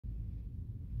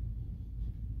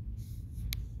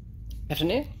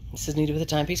Afternoon, this is Nita with the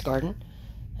Timepiece Garden,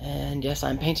 and yes,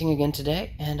 I'm painting again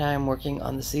today, and I'm working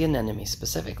on the sea anemone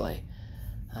specifically,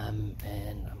 and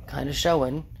I'm kind of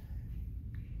showing,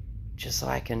 just so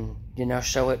I can,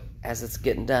 show it as it's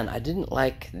getting done. I didn't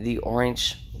like the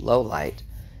orange low light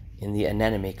in the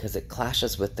anemone because it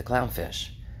clashes with the clownfish,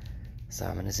 so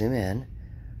I'm going to zoom in.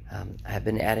 I've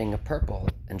been adding a purple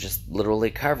and just literally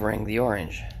covering the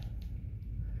orange.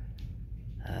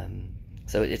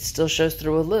 So it still shows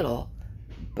through a little,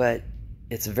 but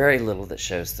it's very little that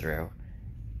shows through.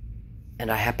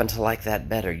 And I happen to like that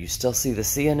better. You still see the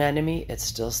sea anemone, it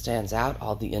still stands out,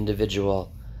 all the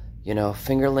individual,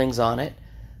 fingerlings on it.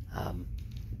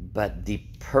 But the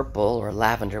purple or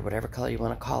lavender, whatever color you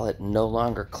want to call it, no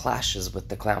longer clashes with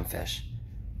the clownfish.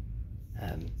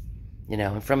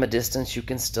 And from a distance you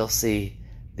can still see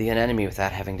the anemone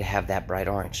without having to have that bright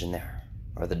orange in there,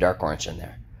 or the dark orange in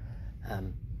there.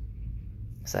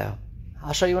 So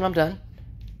I'll show you when I'm done.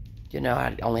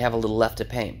 I only have a little left to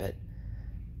paint, but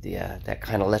that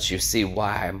kind of lets you see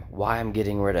why I'm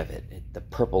getting rid of it. The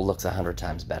purple looks 100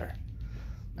 times better.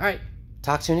 All right,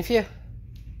 talk to you in a few.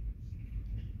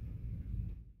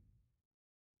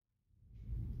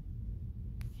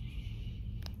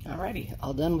 Alrighty,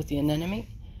 all done with the anemone.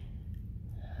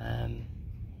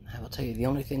 I will tell you, the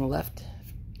only thing left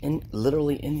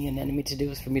literally in the anemone to do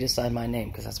is for me to sign my name,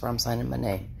 because that's where I'm signing my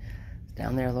name. It's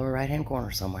down there, lower right hand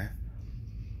corner somewhere.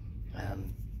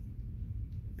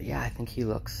 But yeah, I think he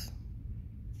looks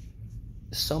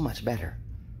so much better.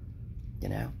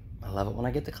 I love it when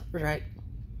I get the colors right.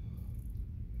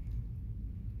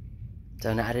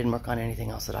 So no, I didn't work on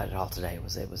anything else at all today.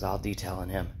 It was all detail in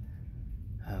him.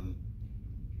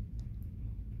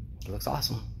 He looks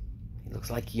awesome. He looks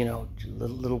like,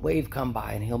 little wave come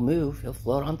by and he'll move, he'll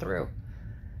float on through.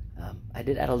 I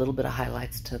did add a little bit of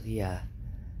highlights to the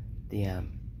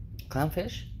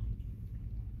clownfish.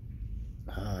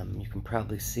 You can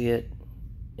probably see it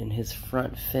in his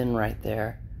front fin right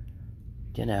there,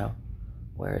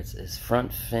 where his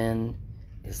front fin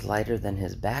is lighter than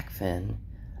his back fin,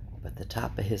 but the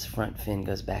top of his front fin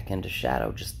goes back into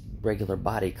shadow, just regular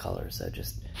body color. So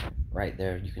just right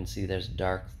there, you can see there's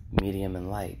dark, medium,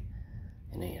 and light.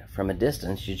 And from a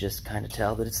distance, you just kind of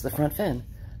tell that it's the front fin.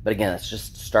 But again, it's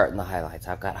just starting the highlights.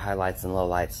 I've got highlights and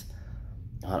lowlights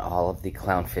on all of the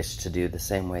clownfish to do the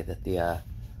same way that the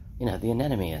the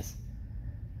anemone is.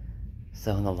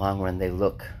 So in the long run, they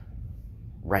look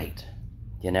right,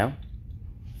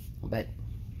 But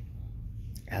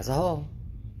as a whole,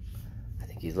 I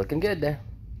think he's looking good there.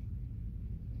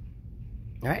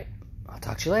 All right, I'll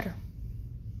talk to you later.